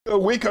a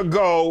week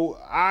ago,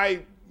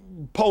 I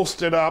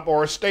posted up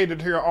or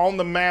stated here on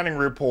the Manning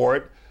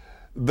Report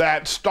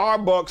that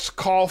Starbucks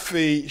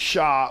coffee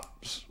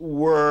shops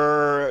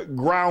were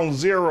ground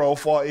zero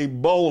for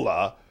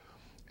Ebola,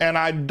 and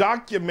I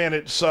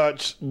documented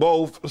such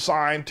both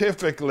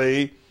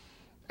scientifically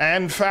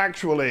and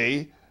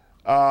factually,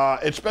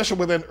 especially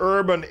within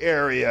urban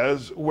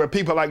areas where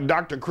people like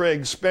Dr.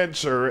 Craig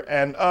Spencer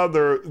and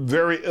other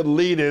very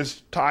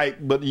elitist type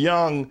but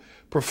young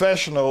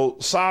professional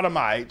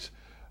sodomites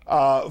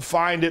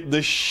find it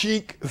the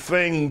chic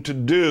thing to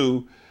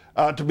do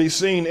to be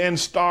seen in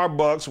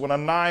Starbucks with a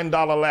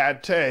 $9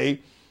 latte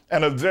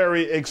and a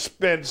very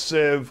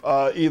expensive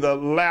either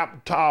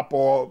laptop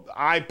or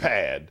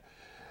iPad.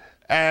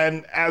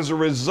 And as a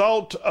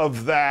result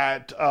of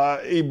that,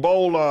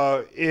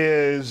 Ebola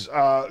is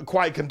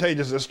quite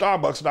contagious at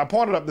Starbucks. And I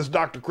pointed up this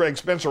Dr. Craig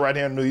Spencer right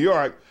here in New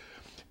York,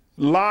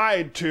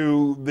 lied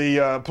to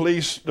the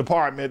police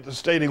department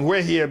stating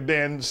where he had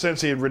been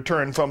since he had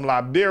returned from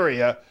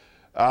Liberia.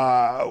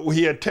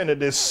 He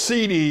attended this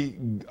seedy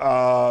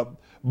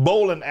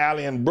bowling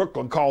alley in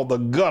Brooklyn called The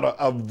Gutter,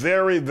 a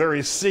very,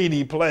 very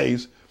seedy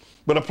place,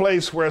 but a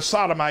place where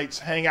sodomites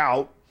hang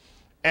out.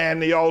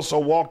 And he also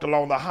walked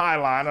along the High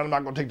Line, and I'm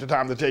not going to take the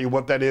time to tell you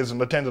what that is,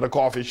 and attended a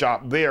coffee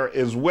shop there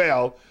as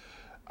well.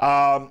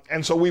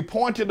 And so we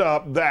pointed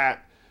up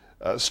that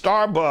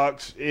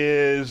Starbucks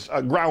is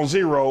ground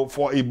zero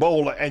for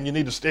Ebola, and you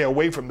need to stay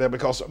away from there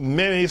because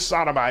many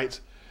sodomites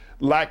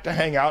like to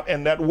hang out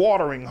in that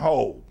watering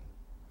hole.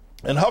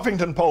 And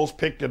Huffington Post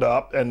picked it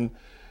up, and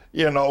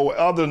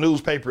other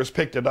newspapers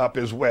picked it up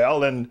as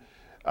well. And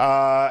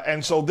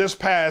so this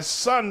past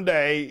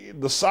Sunday,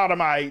 the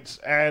sodomites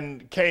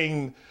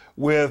came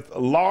with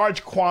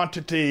large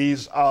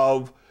quantities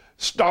of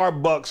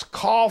Starbucks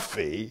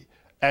coffee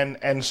and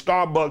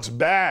Starbucks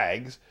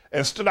bags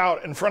and stood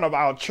out in front of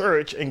our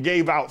church and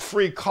gave out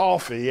free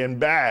coffee in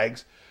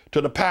bags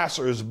to the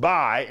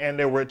passers-by, and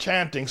they were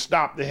chanting,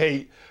 "Stop the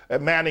hate.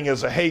 Manning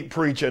is a hate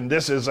preacher, and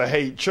this is a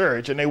hate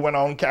church." And they went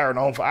on, carrying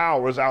on for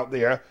hours out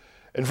there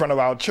in front of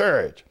our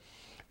church.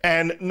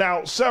 And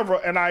now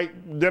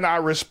I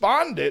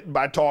responded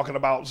by talking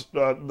about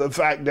the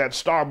fact that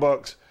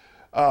Starbucks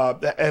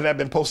had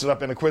been posted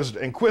up in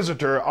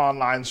Inquisitor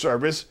online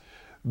service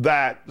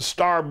that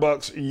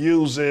Starbucks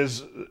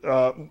uses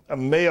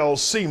male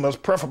semen,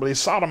 preferably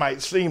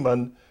sodomite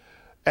semen,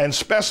 and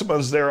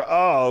specimens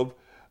thereof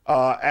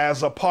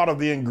as a part of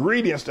the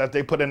ingredients that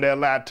they put in their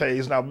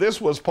lattes. Now,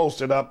 this was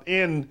posted up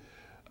in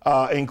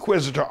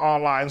Inquisitor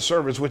online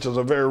service, which is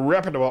a very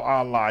reputable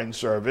online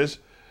service,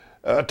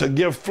 to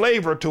give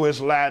flavor to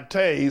his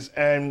lattes,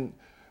 and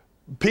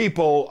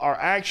people are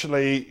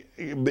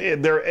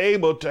they're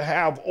able to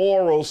have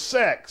oral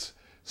sex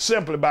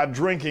simply by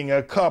drinking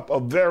a cup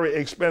of very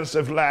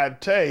expensive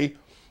latte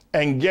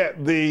and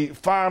get the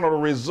final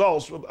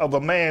results of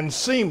a man's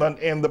semen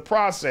in the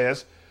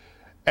process.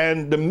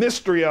 And the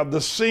mystery of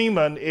the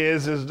semen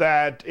is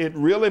that it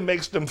really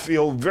makes them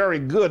feel very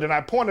good. And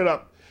I pointed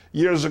up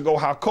years ago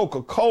how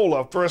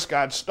Coca-Cola first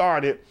got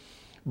started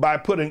by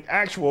putting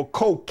actual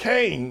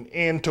cocaine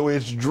into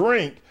its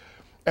drink,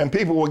 and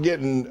people were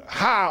getting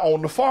high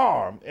on the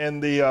farm in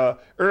the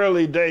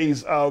early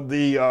days of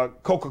the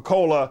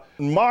Coca-Cola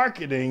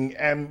marketing,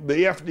 and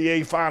the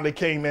FDA finally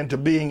came into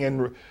being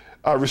and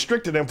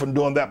restricted them from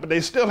doing that, but they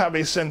still have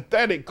a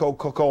synthetic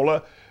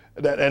Coca-Cola,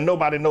 and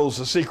nobody knows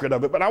the secret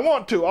of it. But I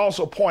want to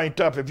also point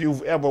up, if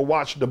you've ever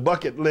watched The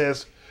Bucket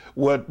List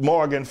with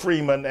Morgan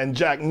Freeman and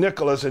Jack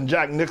Nicklaus, and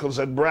Jack Nicklaus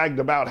had bragged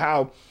about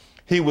how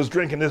he was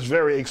drinking this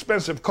very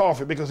expensive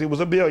coffee because he was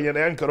a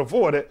billionaire and could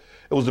afford it.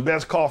 It was the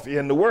best coffee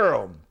in the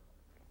world.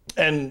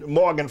 And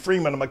Morgan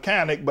Freeman, a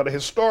mechanic but a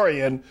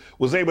historian,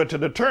 was able to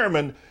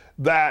determine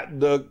that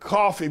the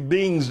coffee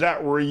beans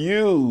that were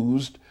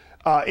used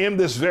in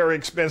this very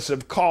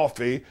expensive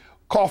coffee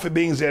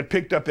beans they had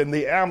picked up in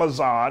the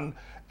Amazon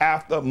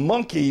after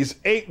monkeys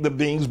ate the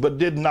beans but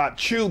did not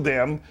chew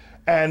them,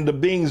 and the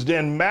beans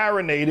then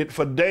marinated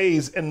for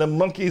days in the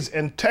monkey's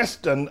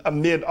intestine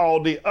amid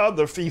all the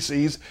other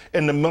feces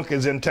in the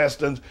monkey's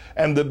intestines.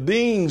 And the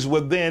beans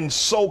would then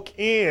soak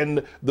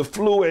in the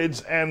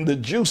fluids and the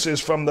juices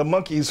from the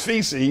monkey's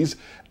feces,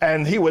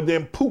 and he would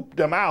then poop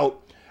them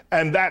out.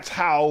 And that's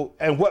how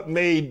and what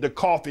made the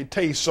coffee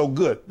taste so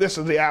good. This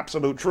is the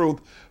absolute truth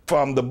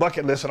from The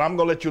Bucket List. And I'm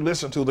going to let you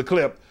listen to the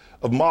clip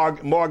of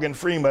Morgan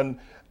Freeman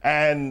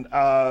and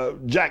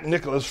Jack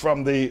Nicklaus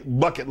from The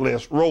Bucket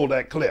List. Roll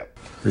that clip.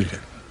 Read it.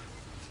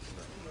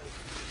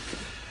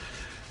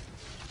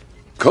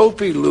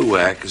 Kopi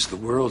Luwak is the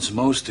world's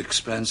most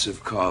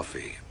expensive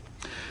coffee,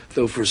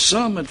 though for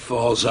some it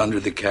falls under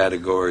the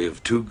category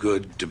of too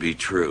good to be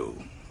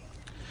true.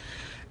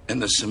 In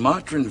the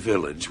Sumatran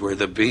village where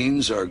the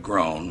beans are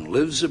grown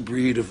lives a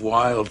breed of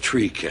wild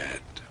tree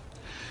cat.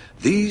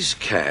 These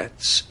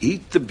cats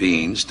eat the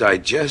beans,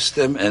 digest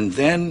them, and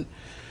then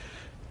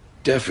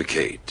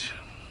defecate.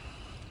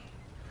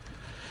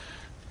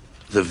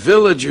 The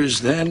villagers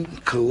then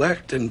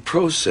collect and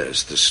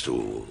process the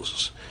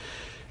stools,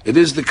 It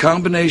is the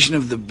combination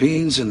of the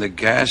beans and the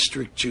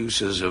gastric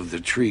juices of the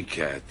tree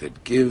cat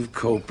that give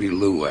Kopi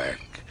Luwak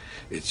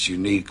its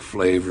unique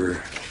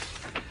flavor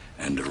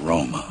and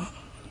aroma.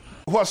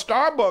 What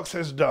Starbucks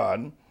has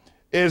done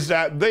is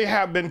that they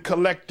have been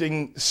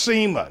collecting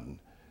semen,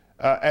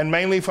 and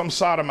mainly from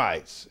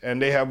Sodomites, and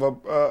they have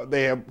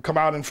come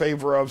out in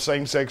favor of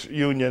same-sex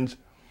unions,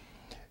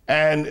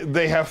 and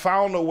they have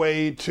found a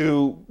way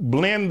to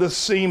blend the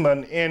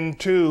semen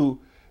into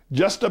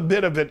just a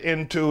bit of it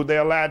into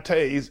their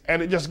lattes,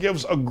 and it just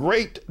gives a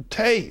great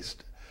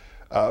taste.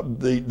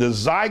 The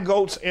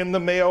zygotes in the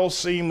male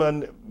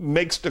semen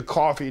makes the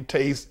coffee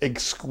taste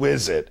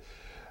exquisite.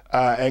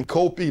 And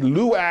Kopi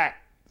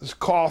Luwak's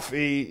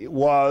coffee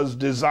was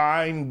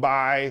designed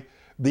by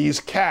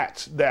these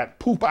cats that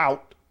poop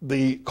out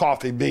the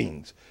coffee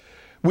beans.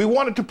 We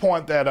wanted to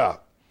point that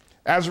out.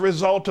 As a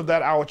result of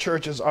that, our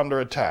church is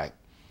under attack.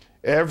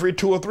 Every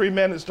 2 or 3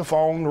 minutes, the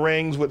phone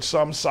rings with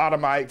some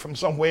sodomite from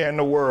somewhere in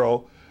the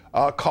world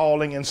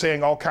calling and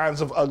saying all kinds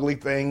of ugly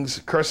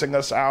things, cursing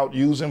us out,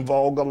 using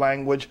vulgar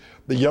language.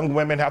 The young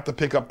women have to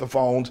pick up the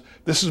phones.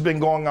 This has been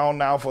going on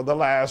now for the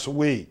last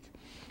week.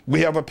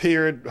 We have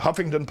appeared,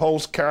 Huffington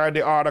Post carried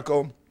the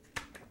article,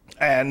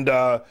 and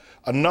a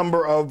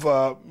number of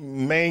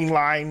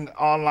mainline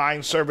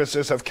online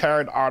services have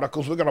carried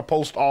articles. We're going to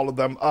post all of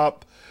them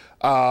up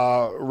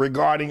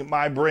regarding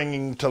my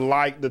bringing to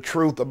light the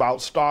truth about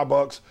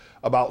Starbucks,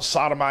 about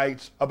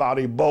Sodomites, about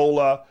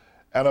Ebola,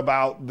 and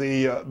about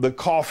the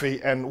coffee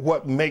and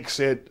what makes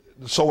it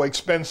so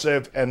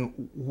expensive,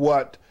 and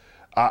what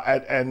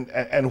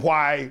and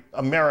why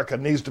America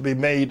needs to be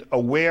made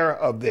aware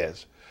of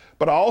this.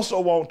 But I also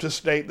want to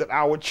state that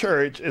our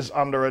church is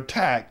under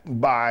attack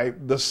by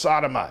the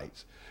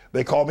Sodomites.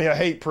 They call me a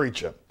hate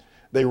preacher.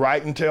 They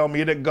write and tell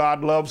me that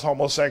God loves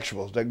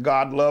homosexuals, that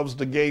God loves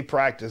the gay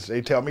practice.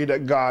 They tell me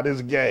that God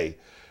is gay.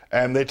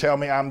 And they tell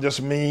me I'm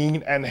just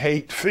mean and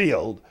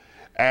hate-filled,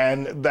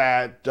 and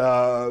that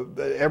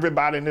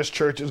everybody in this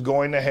church is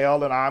going to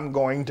hell and I'm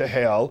going to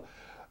hell.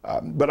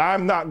 But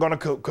I'm not going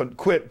to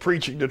quit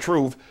preaching the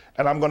truth,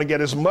 and I'm going to get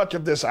as much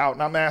of this out.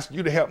 And I'm asking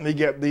you to help me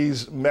get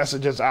these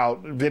messages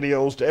out,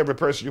 videos, to every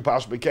person you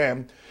possibly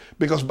can,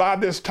 because by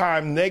this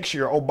time next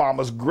year,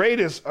 Obama's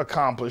greatest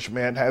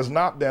accomplishment has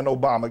not been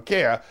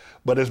Obamacare,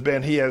 but has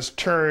been he has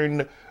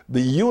turned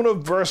the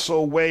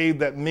universal way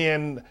that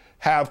men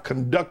have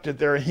conducted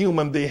their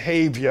human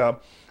behavior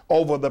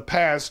over the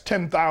past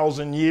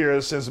 10,000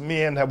 years since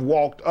men have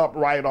walked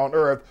upright on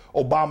earth.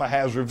 Obama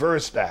has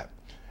reversed that.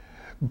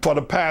 For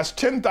the past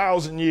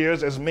 10,000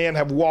 years, as men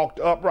have walked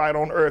upright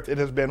on earth, it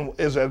has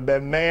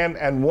been man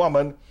and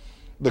woman,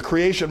 the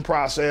creation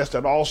process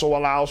that also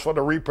allows for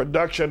the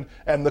reproduction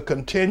and the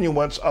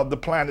continuance of the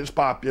planet's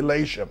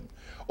population.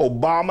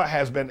 Obama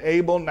has been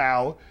able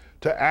now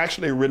to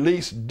actually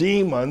release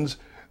demons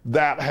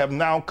that have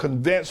now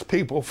convinced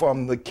people,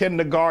 from the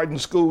kindergarten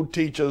school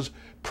teachers,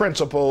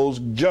 principals,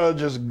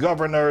 judges,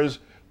 governors,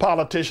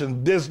 politicians,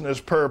 business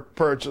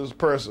persons,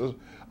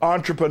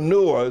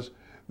 entrepreneurs,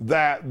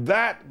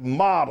 that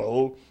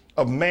model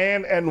of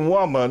man and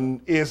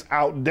woman is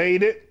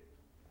outdated.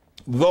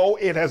 Though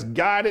it has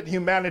guided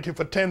humanity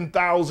for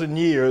 10,000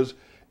 years,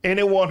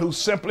 anyone who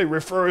simply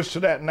refers to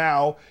that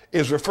now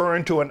is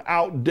referring to an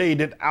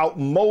outdated,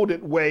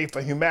 outmoded way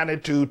for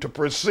humanity to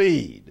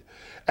proceed.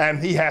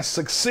 And he has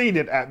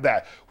succeeded at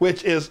that,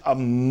 which is a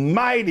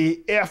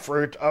mighty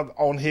effort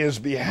on his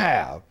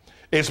behalf.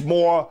 It's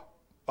more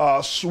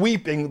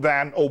sweeping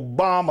than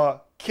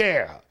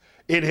Obamacare.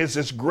 It is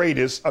his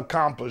greatest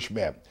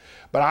accomplishment.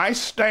 But I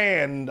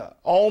stand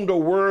on the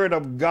word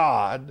of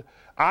God.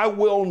 I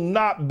will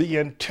not be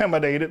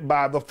intimidated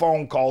by the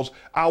phone calls.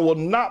 I will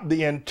not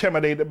be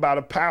intimidated by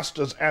the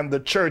pastors and the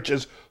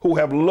churches who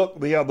have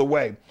looked the other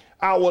way.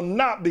 I will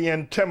not be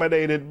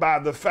intimidated by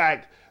the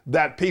fact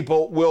that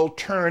people will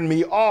turn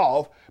me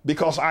off,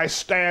 because I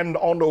stand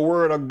on the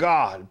word of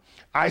God.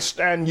 I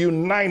stand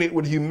united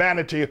with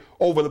humanity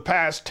over the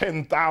past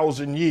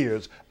 10,000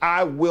 years.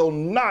 I will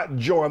not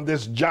join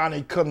this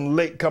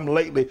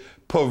Johnny-come-lately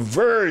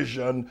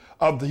perversion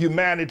of the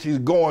humanities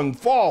going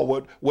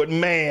forward with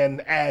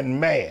man and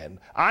man.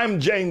 I'm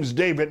James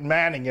David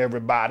Manning,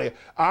 everybody.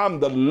 I'm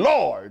the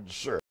Lord's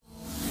servant.